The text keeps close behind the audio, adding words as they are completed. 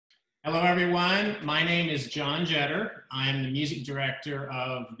Hello, everyone. My name is John Jetter. I'm the music director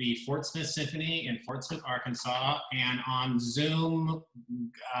of the Fort Smith Symphony in Fort Smith, Arkansas. And on Zoom,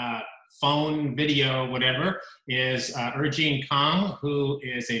 phone, video, whatever, is Er-Gene Kahng, who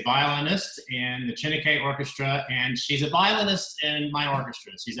is a violinist in the Chineke Orchestra. And she's a violinist in my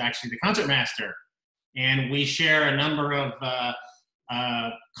orchestra. She's actually the concertmaster. And we share a number of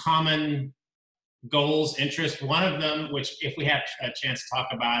common goals, interests. One of them, which if we have a chance to talk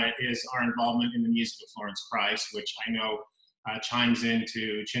about it, is our involvement in the music of Florence Price, which I know chimes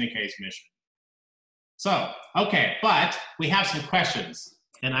into Chineke's mission. So, okay, but we have some questions,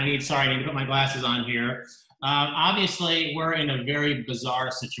 and I need to put my glasses on here. Obviously, we're in a very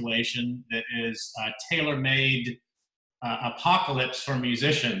bizarre situation that is tailor-made apocalypse for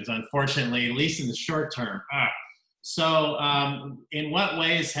musicians, unfortunately, at least in the short term. So in what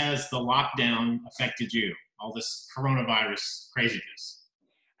ways has the lockdown affected you, all this coronavirus craziness?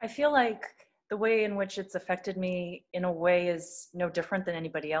 I feel like the way in which it's affected me in a way is no different than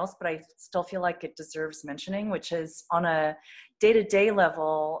anybody else, but I still feel like it deserves mentioning, which is on a day-to-day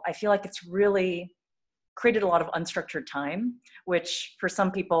level, I feel like it's really created a lot of unstructured time, which for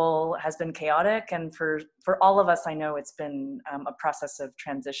some people has been chaotic. And for all of us, I know it's been a process of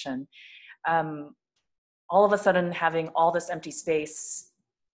transition. All of a sudden having all this empty space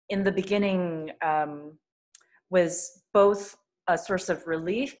in the beginning was both a source of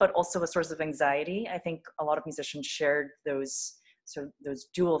relief, but also a source of anxiety. I think a lot of musicians shared those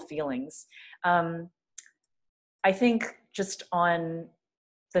dual feelings. I think just on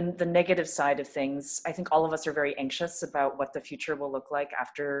the negative side of things, I think all of us are very anxious about what the future will look like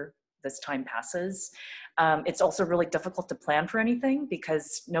after this time passes. It's also really difficult to plan for anything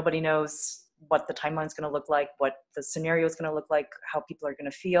because nobody knows what the timeline is going to look like, what the scenario is going to look like, how people are going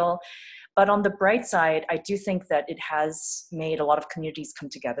to feel. But on the bright side, I do think that it has made a lot of communities come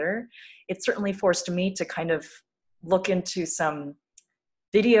together. It certainly forced me to kind of look into some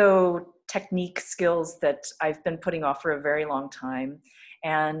video technique skills that I've been putting off for a very long time.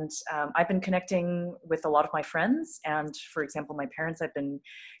 And I've been connecting with a lot of my friends. And for example, my parents, I've been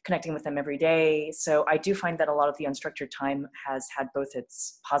connecting with them every day. So I do find that a lot of the unstructured time has had both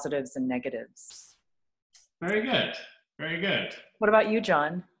its positives and negatives. Very good. Very good. What about you,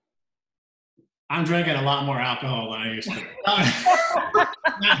 John? I'm drinking a lot more alcohol than I used to.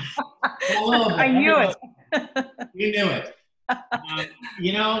 I knew it. You knew it.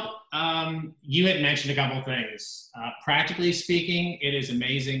 You had mentioned a couple of things. Practically speaking, it is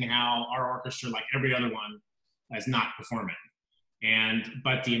amazing how our orchestra, like every other one, is not performing.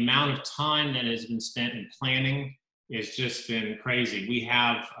 But the amount of time that has been spent in planning has just been crazy. We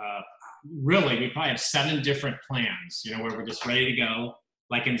have we probably have 7 different plans, where we're just ready to go,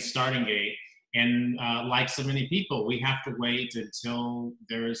 like in the starting gate. And like so many people, we have to wait until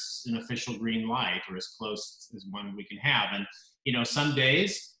there's an official green light or as close as one we can have. And, some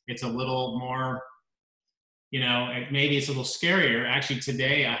days it's a little more, maybe it's a little scarier. Actually,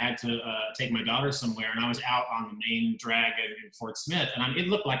 today I had to take my daughter somewhere and I was out on the main drag in Fort Smith and it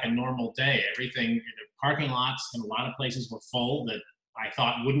looked like a normal day. Everything, the parking lots in a lot of places were full that I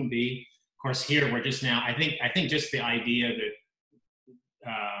thought wouldn't be. Of course, here we're just now, I think just the idea that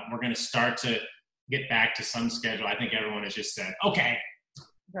we're going to start to get back to some schedule. I think everyone has just said, okay,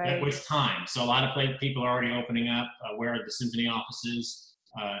 right. It's time. So a lot of people are already opening up. Where are the symphony offices?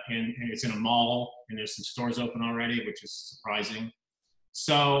 And it's in a mall, and there's some stores open already, which is surprising.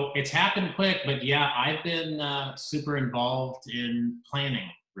 So it's happened quick, but yeah, I've been super involved in planning,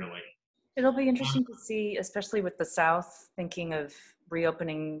 really. It'll be interesting to see, especially with the South, thinking of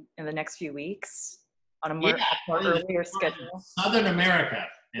reopening in the next few weeks on a more earlier schedule. Southern America.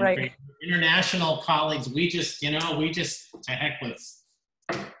 And right. For international colleagues, we just to heck with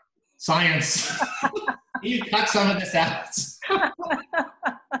science. You cut some of this out.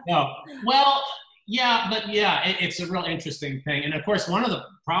 No. Well, yeah, but yeah, it's a real interesting thing. And of course, one of the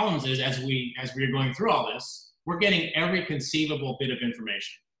problems is as we're going through all this, we're getting every conceivable bit of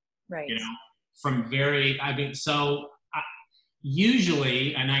information. Right.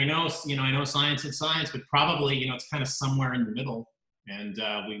 Usually, and I know science and science, but probably, it's kind of somewhere in the middle, and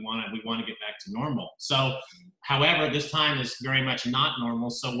we want to get back to normal. So, however, this time is very much not normal.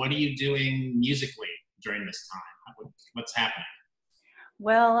 So what are you doing musically during this time? What's happening?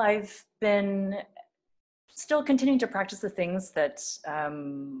 Well, I've been still continuing to practice the things that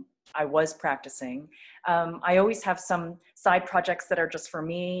I was practicing. I always have some side projects that are just for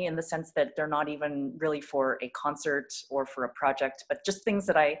me in the sense that they're not even really for a concert or for a project, but just things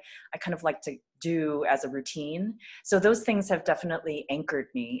that I kind of like to do as a routine. So those things have definitely anchored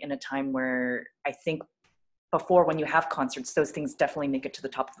me in a time where I think before, when you have concerts, those things definitely make it to the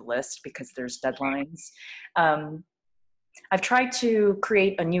top of the list because there's deadlines. I've tried to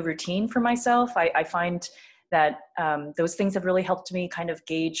create a new routine for myself. I find that those things have really helped me kind of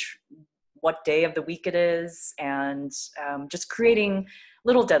gauge what day of the week it is, and just creating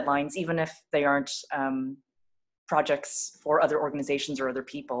little deadlines, even if they aren't projects for other organizations or other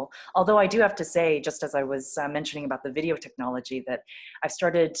people. Although I do have to say, just as I was mentioning about the video technology, that I've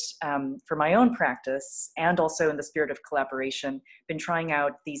started for my own practice, and also in the spirit of collaboration, been trying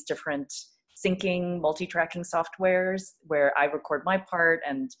out these different syncing, multi-tracking softwares where I record my part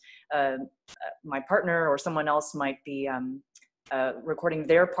and my partner or someone else might be recording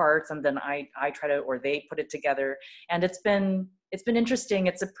their parts, and then I try to, or they put it together. And it's been interesting.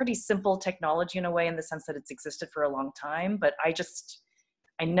 It's a pretty simple technology in a way, in the sense that it's existed for a long time, but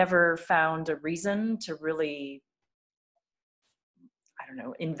I never found a reason to really, I don't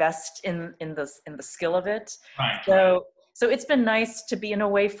know, invest in the skill of it. Right. So it's been nice to be, in a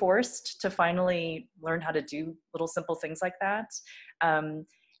way, forced to finally learn how to do little simple things like that.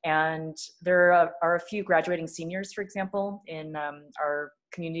 And there are a few graduating seniors, for example, in our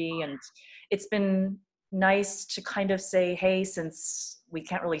community, and it's been nice to kind of say, hey, since we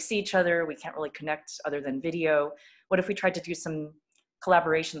can't really see each other, we can't really connect other than video, what if we tried to do some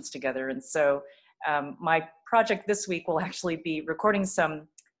collaborations together? And so my project this week will actually be recording some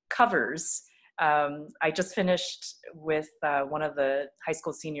covers. I just finished with one of the high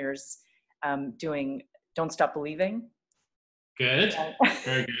school seniors doing Don't Stop Believing. Good.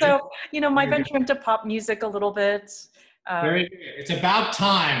 Very good. So, my venture into pop music a little bit. Very good. It's about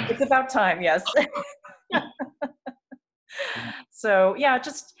time. It's about time, yes. So yeah,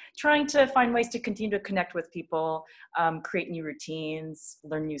 just trying to find ways to continue to connect with people, create new routines,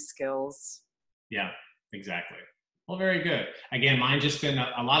 learn new skills. Yeah, exactly. Well, very good. Again, mine just been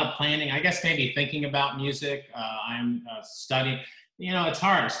a lot of planning. I guess maybe thinking about music. I'm studying. It's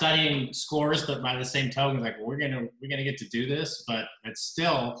hard studying scores, but by the same token, like we're gonna get to do this, but it's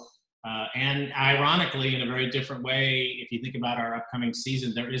still. And ironically, in a very different way, if you think about our upcoming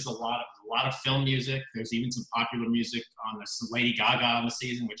season, there is a lot of film music. There's even some popular music on this Lady Gaga on the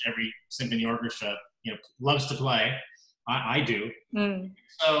season, which every symphony orchestra loves to play. I do. Mm.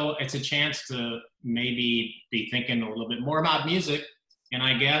 So it's a chance to maybe be thinking a little bit more about music, and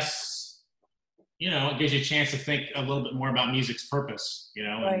I guess it gives you a chance to think a little bit more about music's purpose,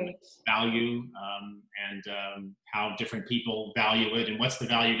 right. And value, and how different people value it, and what's the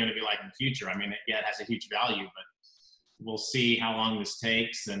value going to be like in the future. I mean, yeah, it has a huge value, but we'll see how long this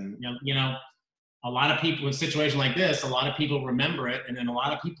takes. And a lot of people in a situation like this, a lot of people remember it, and then a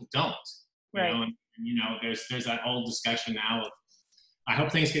lot of people don't. Right. And there's that whole discussion now of, I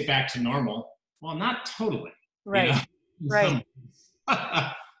hope things get back to normal. Well, not totally. Right. Right.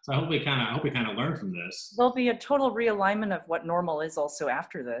 So I hope we kind of learn from this. There'll be a total realignment of what normal is also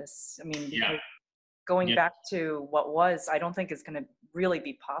after this. I mean, going back to what was, I don't think is going to really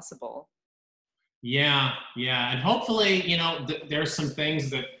be possible. Yeah, and hopefully, there's some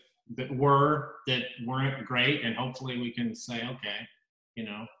things that weren't great, and hopefully we can say, okay,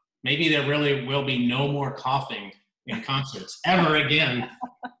 maybe there really will be no more coughing in concerts ever again.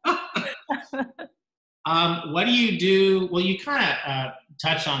 What do you do? Well, you kind of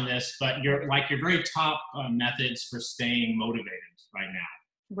touch on this, but your very top methods for staying motivated right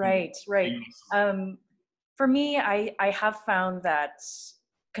now. Right. For me, I have found that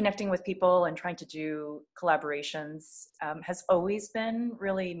connecting with people and trying to do collaborations has always been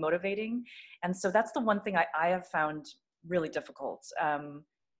really motivating. And so that's the one thing I have found really difficult.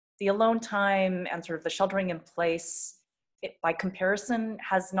 The alone time and sort of the sheltering in place, by comparison,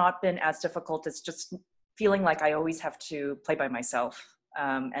 has not been as difficult as just feeling like I always have to play by myself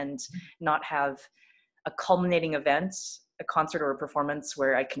and not have a culminating event, a concert or a performance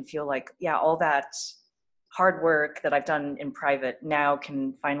where I can feel like, yeah, all that hard work that I've done in private now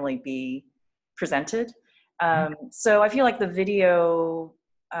can finally be presented. So I feel like the video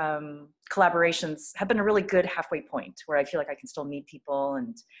collaborations have been a really good halfway point where I feel like I can still meet people,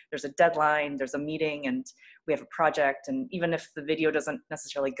 and there's a deadline, there's a meeting, and we have a project. And even if the video doesn't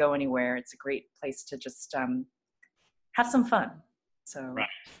necessarily go anywhere, it's a great place to just have some fun. So right.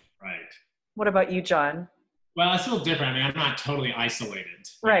 What about you, John? Well, it's a little different. I mean, I'm not totally isolated.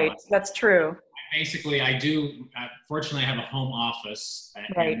 Right, that's true. Basically, I do. Fortunately, I have a home office.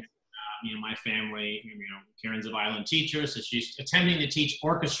 Right. And, my family. Karen's a violin teacher, so she's attempting to teach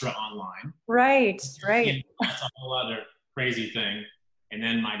orchestra online. Right. That's a whole other crazy thing. And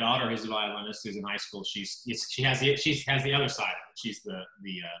then my daughter, who's a violinist, who's in high school, she has the other side of it. She's the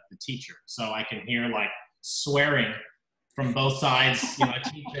teacher. So I can hear like swearing from both sides, you know, a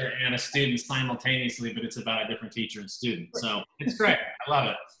teacher and a student simultaneously, but it's about a different teacher and student. So it's great. I love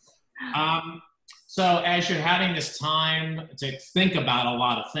it. So as you're having this time to think about a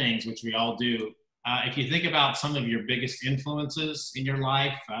lot of things, which we all do, if you think about some of your biggest influences in your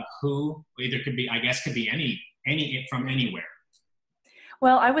life, who either could be, I guess, could be any from anywhere.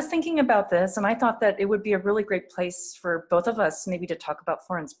 Well, I was thinking about this, and I thought that it would be a really great place for both of us maybe to talk about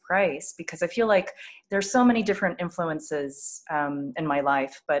Florence Price, because I feel like there's so many different influences in my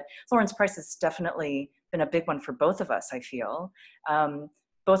life, but Florence Price has definitely been a big one for both of us, I feel.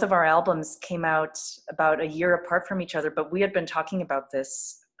 Both of our albums came out about a year apart from each other, but we had been talking about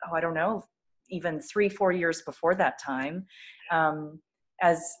this, I don't know, even 3-4 years before that time.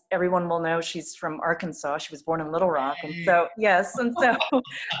 As everyone will know, she's from Arkansas. She was born in Little Rock. And so, yes. And so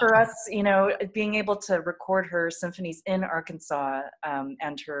for us, you know, being able to record her symphonies in Arkansas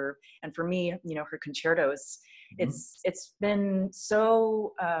and for me, you know, her concertos, it's been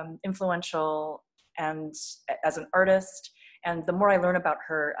so influential and as an artist. And the more I learn about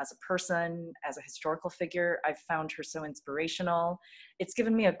her as a person, as a historical figure, I've found her so inspirational. It's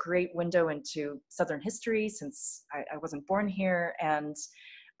given me a great window into Southern history since I wasn't born here. And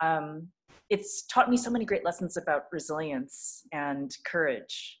it's taught me so many great lessons about resilience and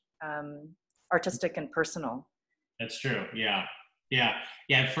courage, artistic and personal. That's true. Yeah.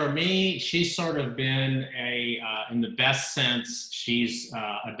 Yeah. For me, she's sort of been in the best sense, she's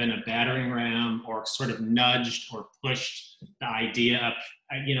been a battering ram or sort of nudged or pushed the idea of,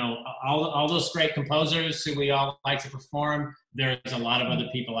 you know, all those great composers who we all like to perform. There's a lot of other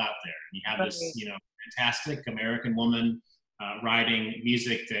people out there. You have this, you know, fantastic American woman writing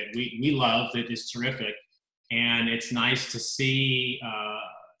music that we love, that is terrific. And it's nice to see,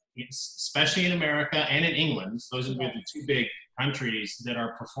 especially in America and in England, those are the two big countries that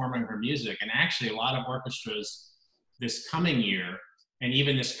are performing her music. And actually a lot of orchestras this coming year, and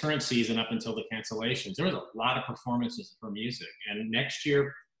even this current season up until the cancellations, there was a lot of performances of her music. And next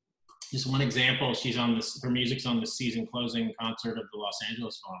year, just one example, her music's on the season closing concert of the Los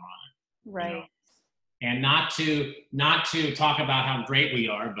Angeles Philharmonic. Right. You know? And not to talk about how great we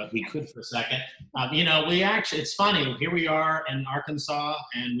are, but we could for a second. You know, it's funny, here we are in Arkansas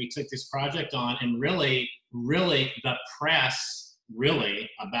and we took this project on, and really the press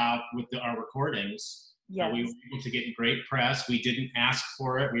about our recordings. Yes. We were able to get great press. We didn't ask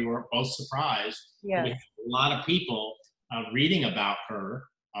for it. We were both surprised. Yes. We had a lot of people reading about her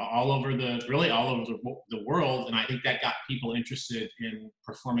all over the world, and I think that got people interested in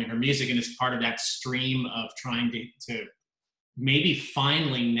performing her music, and it's part of that stream of trying to maybe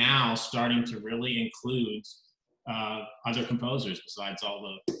finally now starting to really include other composers besides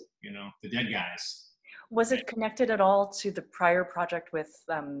all the dead guys. Was it connected at all to the prior project with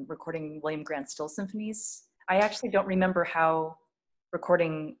recording William Grant Still symphonies? I actually don't remember how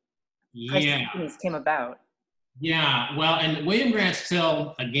recording Price symphonies came about. Yeah, well, and William Grant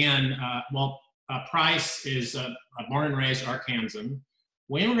Still, again, Price is born and raised Arkansan.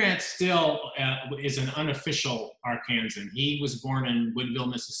 William Grant Still is an unofficial Arkansan. He was born in Woodville,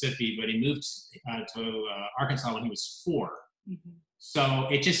 Mississippi, but he moved to Arkansas when he was 4. Mm-hmm. So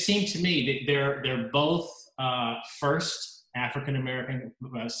it just seemed to me that they're both first African-American,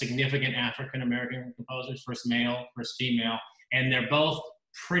 significant African-American composers, first male, first female, and they're both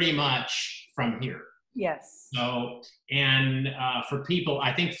pretty much from here. Yes. So, and for people,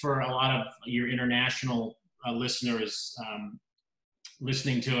 I think for a lot of your international listeners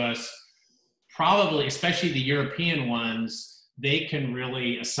listening to us, probably, especially the European ones, they can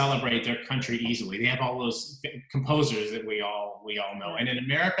really celebrate their country easily. They have all those composers that we all know. And in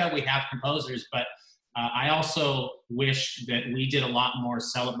America, we have composers, but I also wish that we did a lot more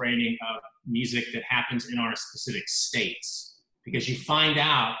celebrating of music that happens in our specific states, because you find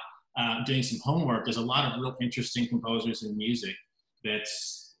out, doing some homework, there's a lot of real interesting composers in music that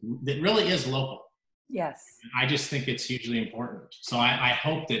really is local. Yes. I just think it's hugely important. So I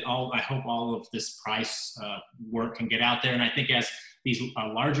hope all of this Price work can get out there. And I think as these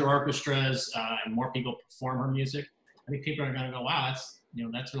larger orchestras and more people perform her music, I think people are going to go, wow,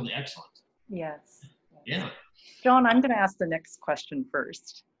 that's really excellent. Yes. Yeah. John, I'm going to ask the next question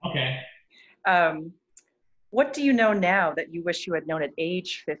first. Okay. What do you know now that you wish you had known at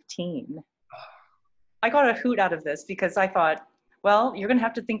age 15? I got a hoot out of this because I thought, well, you're going to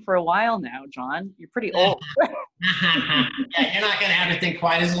have to think for a while now, John. You're pretty old. Yeah, you're not going to have to think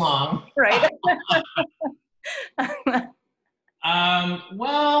quite as long. Right.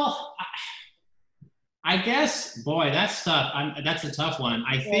 Well, I guess, boy, that's tough. That's a tough one.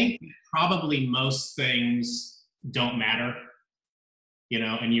 I think probably most things don't matter. you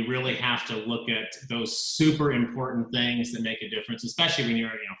know, and you really have to look at those super important things that make a difference, especially when you're,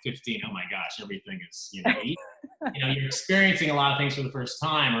 you know, 15. Oh my gosh, everything is, you know, you know, you're experiencing a lot of things for the first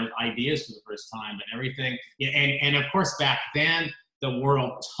time, or ideas for the first time, but everything. Yeah, and of course, back then, the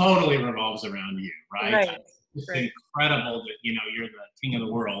world totally revolves around you, right? Right. It's Right. incredible that, you know, you're the king of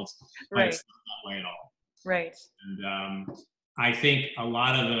the world, but Right. it's not that way at all. Right. And I think a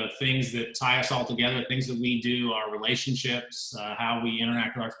lot of the things that tie us all together, things that we do, our relationships, how we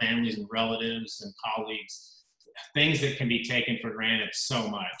interact with our families and relatives and colleagues, things that can be taken for granted so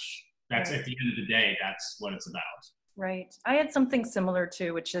much. That's, at the end of the day, that's what it's about. Right. I had something similar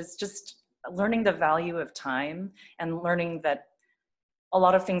too, which is just learning the value of time and learning that a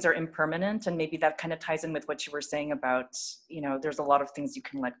lot of things are impermanent, and maybe that kind of ties in with what you were saying about, you know, there's a lot of things you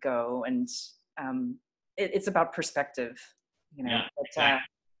can let go, and it's about perspective, you know. Yeah, but, exactly.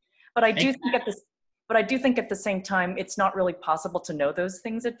 but I do think at this, but I do think at the same time, it's not really possible to know those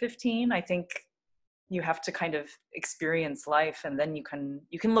things at 15. I think you have to kind of experience life, and then you can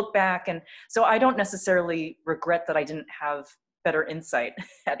look back. And so I don't necessarily regret that I didn't have better insight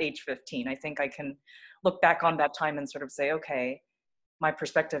at age 15. I think I can look back on that time and sort of say, okay, my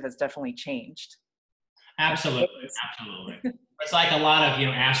perspective has definitely changed. Absolutely, absolutely. It's like a lot of, you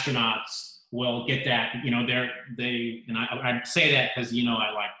know, astronauts will get that, you know, and I say that because, you know,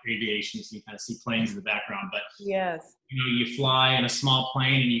 I like aviation, so you kind of see planes in the background, but Yes. you know, you fly in a small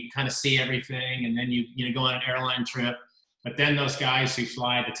plane and you kind of see everything, and then you know, go on an airline trip. But then those guys who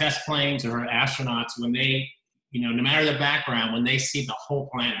fly the test planes or are astronauts, when they, you know, no matter the background, when they see the whole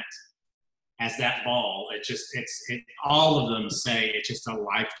planet as that ball, all of them say it's just a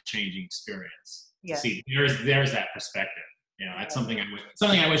life-changing experience. Yes. See, there's that perspective. You know, that's something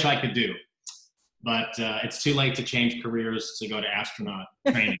I wish I could do, but it's too late to change careers to go to astronaut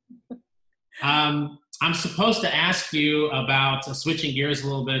training. I'm supposed to ask you about, switching gears a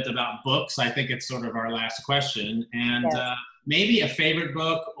little bit, about books. I think it's sort of our last question, and maybe a favorite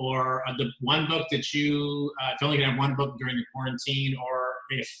book, or the one book that you, if you only can have one book during the quarantine, or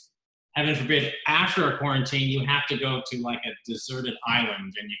if, heaven forbid, after a quarantine, you have to go to like a deserted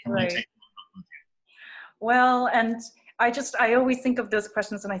island and you can only take one book with you. Well, and I always think of those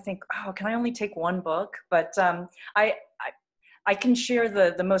questions and I think, oh, can I only take one book? But I can share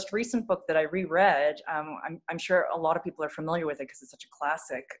the most recent book that I reread. I'm sure a lot of people are familiar with it because it's such a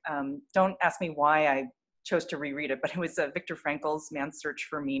classic. Don't ask me why I chose to reread it, but it was Viktor Frankl's Man's Search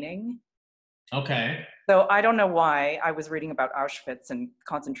for Meaning. Okay. So I don't know why I was reading about Auschwitz and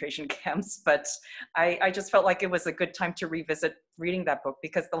concentration camps, but I just felt like it was a good time to revisit reading that book,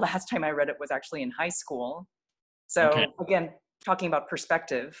 because the last time I read it was actually in high school. So again, talking about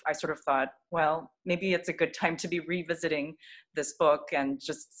perspective, I sort of thought, well, maybe it's a good time to be revisiting this book and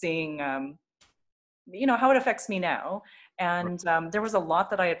just seeing, you know, how it affects me now. And there was a lot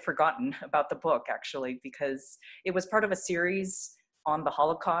that I had forgotten about the book, actually, because it was part of a series on the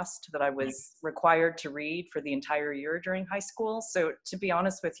Holocaust that I was required to read for the entire year during high school. So to be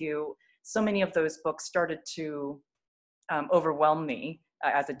honest with you, so many of those books started to overwhelm me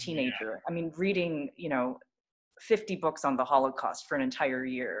as a teenager. I mean, reading, you know, 50 books on the Holocaust for an entire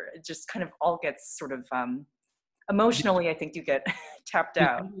year, it just kind of all gets sort of emotionally, I think you get tapped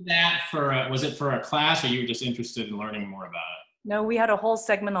out. Was it for a class, or you were just interested in learning more about it? No, we had a whole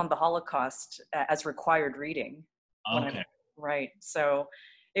segment on the Holocaust as required reading. Okay. Right. So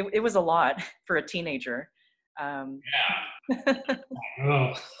it was a lot for a teenager. Yeah.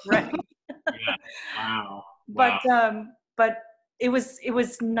 Oh. Right. Yeah. Wow. But it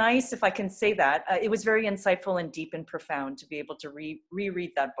was nice, if I can say that. It was very insightful and deep and profound to be able to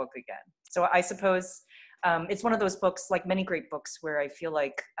reread that book again. So I suppose it's one of those books, like many great books, where I feel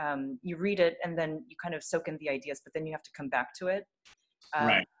like you read it and then you kind of soak in the ideas, but then you have to come back to it.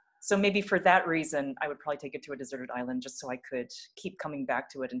 Right. So maybe for that reason, I would probably take it to a deserted island just so I could keep coming back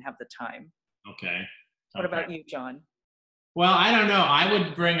to it and have the time. Okay. What about you, John? Well, I don't know. I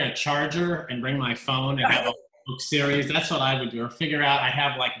would bring a charger and bring my phone and have a book series. That's what I would do. Or figure out,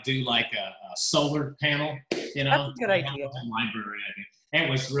 do like a solar panel, you know? That's a good idea. Library, I think.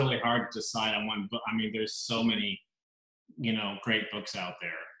 It was really hard to decide on one book. I mean, there's so many, you know, great books out there.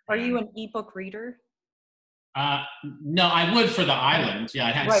 Are you an ebook reader? No, I would for the island.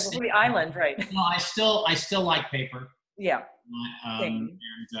 Yeah, right, for the island, right? No, I still like paper. Yeah. And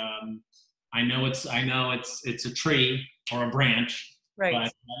I know it's a tree or a branch. Right.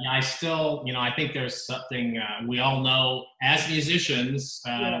 But I still, you know, I think there's something we all know as musicians.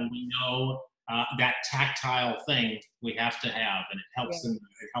 We know that tactile thing we have to have, and it helps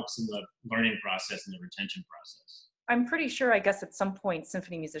in the learning process and the retention process. I'm pretty sure, I guess, at some point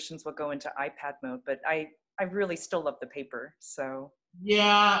symphony musicians will go into iPad mode, but I really still love the paper. So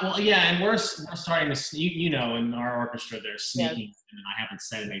Yeah, well, yeah, and we're starting to see, you know, in our orchestra, they're Yes. sneaking, and I haven't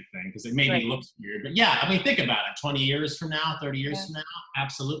said anything because it maybe Right. looks weird, but yeah, I mean, think about it. 20 years from now, 30 years Yeah. from now,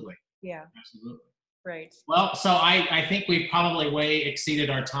 absolutely, Yeah. absolutely. Right. Well, so I think we've probably way exceeded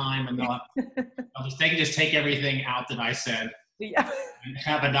our time, and they can just take everything out that I said Yeah. and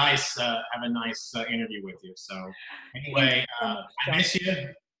have a nice interview with you. So Thank anyway, you so much, I John. miss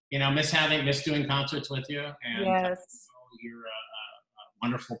you. You know, miss doing concerts with you, and Yes. you're a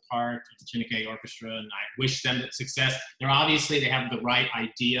wonderful part of the Chineke Orchestra, and I wish them success. They have the right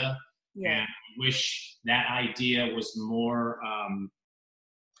idea, Yeah. and I wish that idea was more.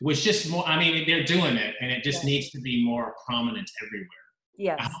 Was just more. I mean, they're doing it, and it just Yeah. needs to be more prominent everywhere. I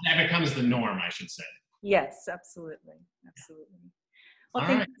Yes. hope that becomes the norm, I should say. Yes, absolutely. Absolutely. Well, All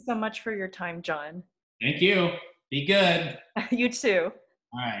thank right. you so much for your time, John. Thank you. Be good. You too.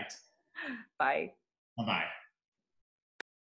 All right. Bye. Bye bye.